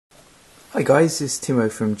Hi guys, this is Timo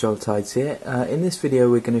from Jolla here. In this video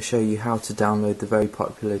we're going to show you how to download the very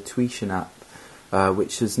popular Tweetian app,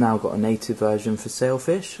 which has now got a native version for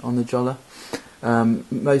Sailfish on the Jolla.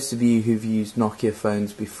 Most of you who've used Nokia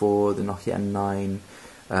phones before, the Nokia N9,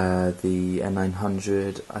 the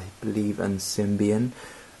N900 I believe, and Symbian,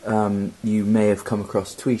 you may have come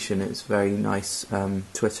across Tweetian. It's a very nice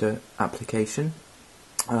Twitter application,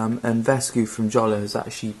 and Vesku from Jolla has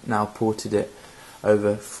actually now ported it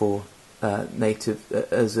over for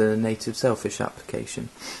as a native Sailfish application.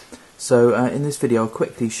 So in this video I'll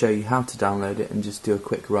quickly show you how to download it and just do a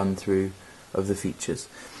quick run through of the features.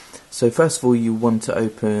 So first of all, you want to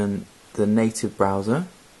open the native browser,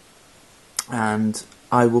 and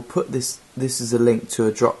I will put this is a link to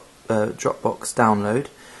a Dropbox download,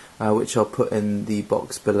 which I'll put in the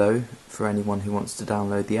box below for anyone who wants to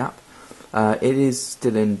download the app. It is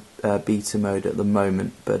still in beta mode at the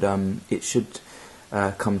moment, but it should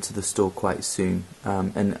come to the store quite soon,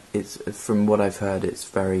 and it's, from what I've heard, it's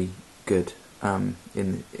very good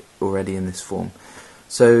already in this form.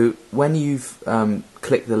 So when you've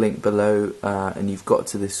clicked the link below and you've got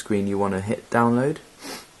to this screen, you want to hit download,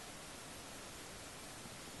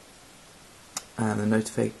 and the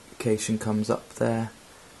notification comes up there,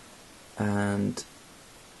 and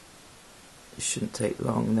it shouldn't take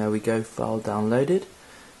long. There we go, file downloaded.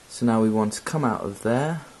 So now we want to come out of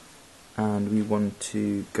there, and we want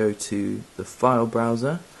to go to the file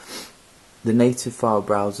browser, the native file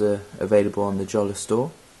browser available on the Jolla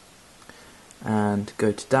store, and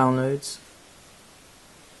go to downloads,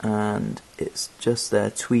 and it's just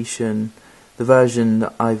there, Tweetian. The version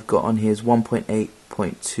that I've got on here is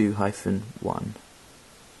 1.8.2-1.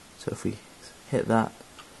 So if we hit that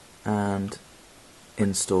and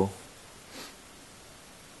install,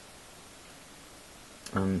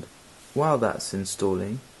 and while that's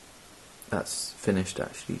installing, that's finished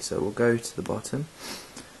actually, so we'll go to the bottom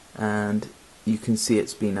and you can see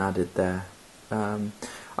it's been added there. I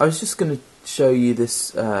was just going to show you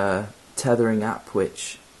this tethering app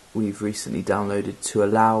which we've recently downloaded to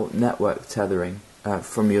allow network tethering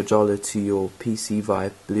from your Jolla to your PC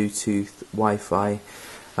via Bluetooth, Wi-Fi.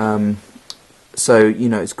 So you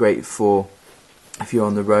know, it's great for if you're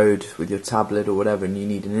on the road with your tablet or whatever and you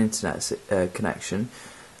need an internet connection.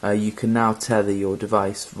 You can now tether your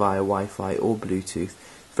device via Wi-Fi or Bluetooth.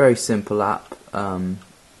 Very simple app.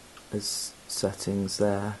 There's settings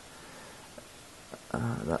there.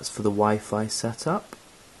 That's for the Wi-Fi setup,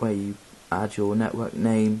 where you add your network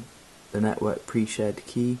name, the network pre-shared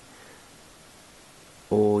key,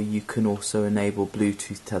 or you can also enable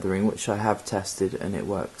Bluetooth tethering, which I have tested and it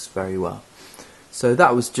works very well. So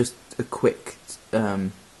that was just a quick,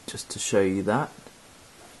 just to show you that.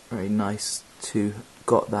 Very nice to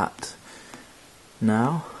got that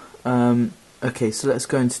now. Okay, so let's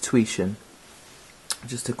go into Tweetian.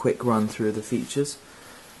 Just a quick run through of the features.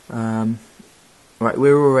 Right,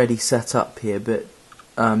 we're already set up here, but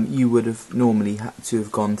you would have normally had to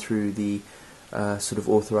have gone through the sort of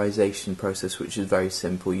authorization process, which is very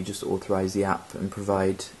simple. You just authorize the app and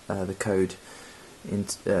provide the code,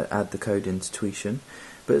 add the code into Tweetian.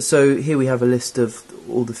 But so here we have a list of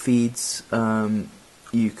all the feeds.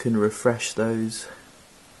 You can refresh those.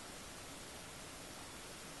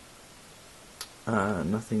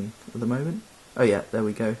 Nothing at the moment. Oh yeah, there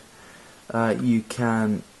we go. You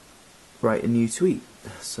can write a new tweet.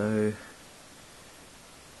 So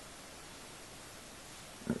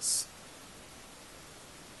let's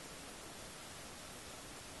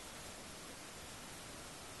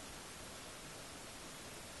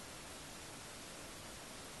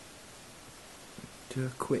do a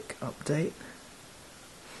quick update.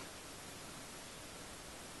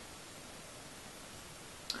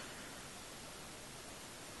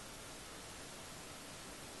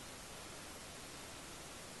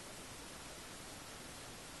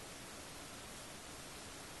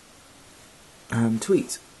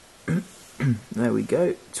 Tweet. There we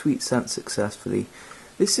go. Tweet sent successfully.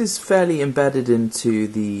 This is fairly embedded into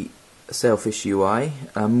the Sailfish UI,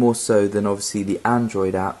 more so than obviously the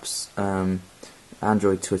Android apps,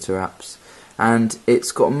 Android Twitter apps, and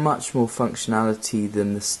it's got much more functionality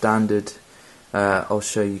than the standard. I'll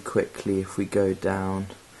show you quickly if we go down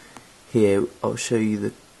here. I'll show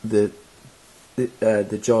you the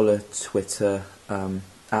Jolla Twitter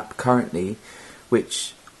app currently,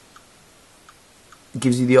 which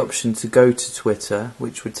gives you the option to go to Twitter,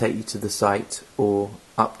 which would take you to the site, or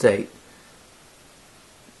update.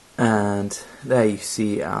 And there you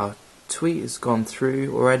see our tweet has gone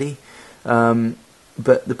through already.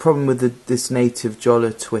 But the problem with this native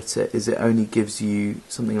Jolla Twitter is it only gives you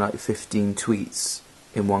something like 15 tweets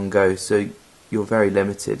in one go. So you're very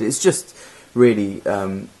limited. It's just really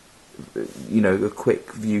a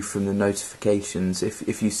quick view from the notifications.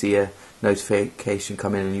 If you see a notification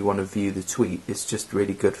come in and you want to view the tweet, it's just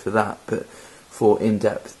really good for that. But for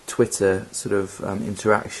in-depth Twitter sort of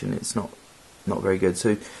interaction, it's not very good.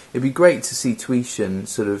 So it'd be great to see Tweetian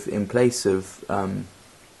sort of in place of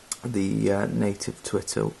the native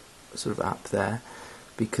Twitter sort of app there,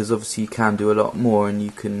 because obviously you can do a lot more, and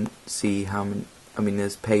you can see how many. I mean,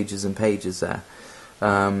 there's pages and pages there.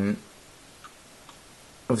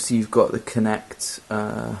 Obviously, you've got the connect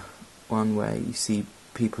one where you see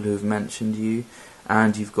people who have mentioned you,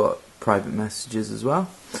 and you've got private messages as well,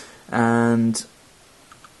 and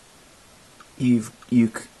you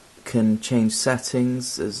can change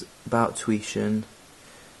settings as about Tweetian.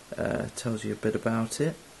 Tells you a bit about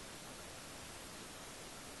it,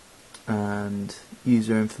 and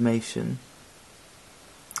user information.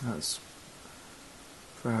 That's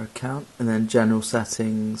for our account, and then general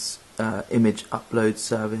settings, image upload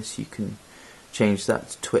service. You can change that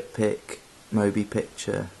to TwitPic, Mobi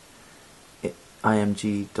Picture,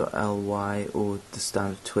 img.ly, or the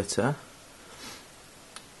standard Twitter.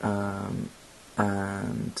 And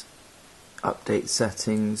update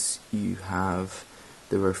settings, you have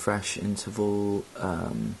the refresh interval,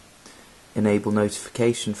 enable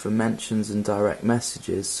notification for mentions and direct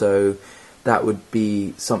messages. So that would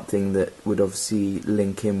be something that would obviously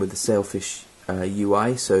link in with the Sailfish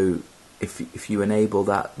UI. So if you enable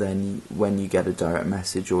that, then when you get a direct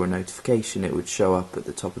message or a notification, it would show up at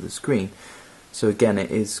the top of the screen. So again, it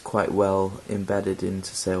is quite well embedded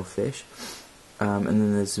into Sailfish. And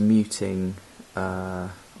then there's a muting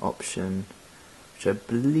option, which I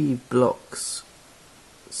believe blocks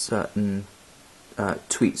certain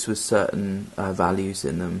tweets with certain values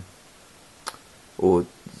in them, or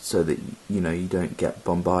so that you don't get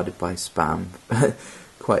bombarded by spam.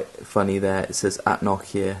 Quite funny there. It says at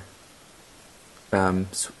Nokia,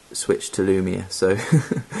 switch to Lumia. So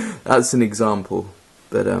that's an example.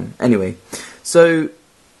 But anyway, so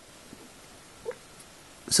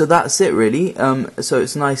that's it really. So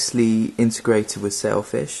it's nicely integrated with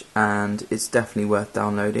Sailfish, and it's definitely worth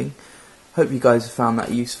downloading. Hope you guys have found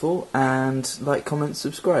that useful, and like, comment,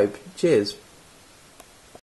 subscribe. Cheers.